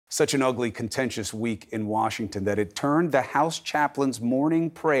such an ugly, contentious week in Washington that it turned the House chaplain's morning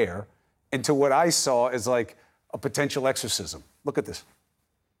prayer into what I saw as like a potential exorcism. Look at this.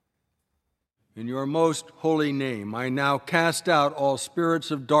 In your most holy name, I now cast out all spirits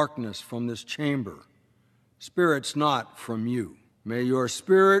of darkness from this chamber, spirits not from you. May your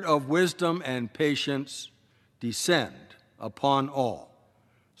spirit of wisdom and patience descend upon all,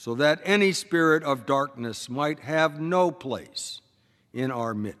 so that any spirit of darkness might have no place in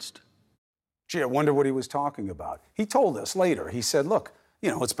our midst. Gee, I wonder what he was talking about. He told us later. He said, look,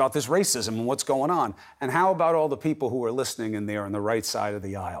 it's about this racism and what's going on. And how about all the people who are listening in there on the right side of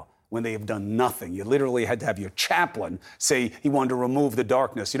the aisle when they have done nothing? You literally had to have your chaplain say he wanted to remove the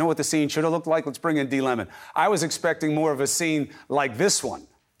darkness. You know what the scene should have looked like? Let's bring in D. Lemon. I was expecting more of a scene like this one.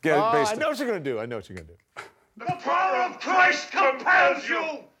 I know what you're going to do. The power of Christ compels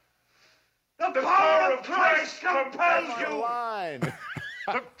you! The power of Christ compels you!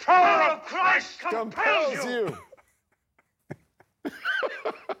 The power of Christ compels you!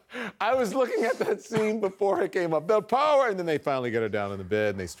 I was looking at that scene before it came up. The power! And then they finally get her down in the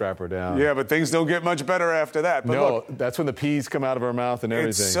bed and they strap her down. Yeah, but things don't get much better after that. But no, look, that's when the peas come out of her mouth and everything.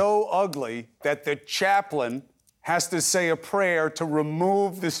 It's so ugly that the chaplain has to say a prayer to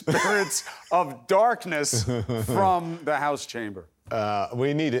remove the spirits of darkness from the House chamber.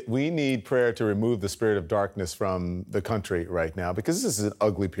 We need it. We need prayer to remove the spirit of darkness from the country right now, because this is an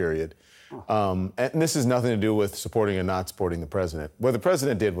ugly period. And this has nothing to do with supporting or not supporting the president. What the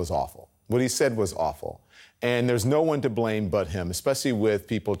president did was awful. What he said was awful. And there's no one to blame but him, especially with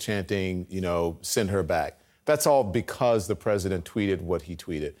people chanting, send her back. That's all because the president tweeted what he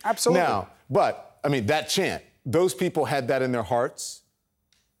tweeted. Absolutely. Now, but, that chant, those people had that in their hearts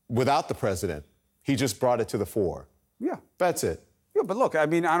without the president. He just brought it to the fore. Yeah. That's it. Yeah, but look, I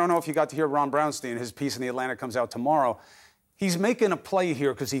don't know if you got to hear Ron Brownstein. His piece in The Atlantic comes out tomorrow. He's making a play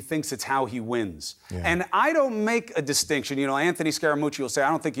here because he thinks it's how he wins. Yeah. And I don't make a distinction. Anthony Scaramucci will say, I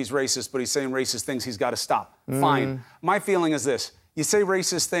don't think he's racist, but he's saying racist things he's got to stop. Fine. My feeling is this. You say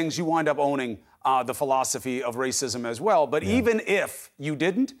racist things, you wind up owning the philosophy of racism as well. But even if you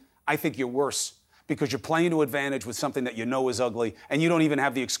didn't, I think you're worse, because you're playing to advantage with something that you know is ugly, and you don't even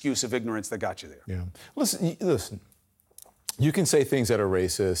have the excuse of ignorance that got you there. Yeah. Listen. You can say things that are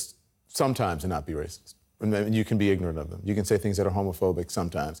racist sometimes and not be racist. And you can be ignorant of them. You can say things that are homophobic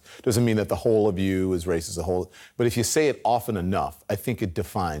sometimes. Doesn't mean that the whole of you is racist, But if you say it often enough, I think it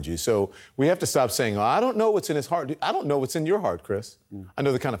defines you. So we have to stop saying, I don't know what's in his heart. I don't know what's in your heart, Chris. I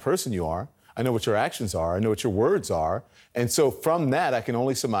know the kind of person you are. I know what your actions are. I know what your words are. And so from that, I can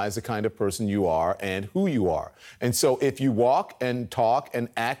only surmise the kind of person you are and who you are. And so if you walk and talk and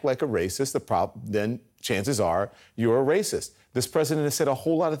act like a racist, then chances are you're a racist. This president has said a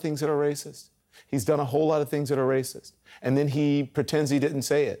whole lot of things that are racist. He's done a whole lot of things that are racist. And then he pretends he didn't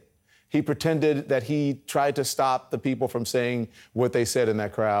say it. He pretended that he tried to stop the people from saying what they said in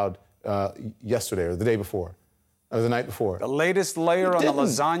that crowd yesterday or the day before, or the night before. The latest layer on the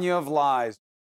lasagna of lies.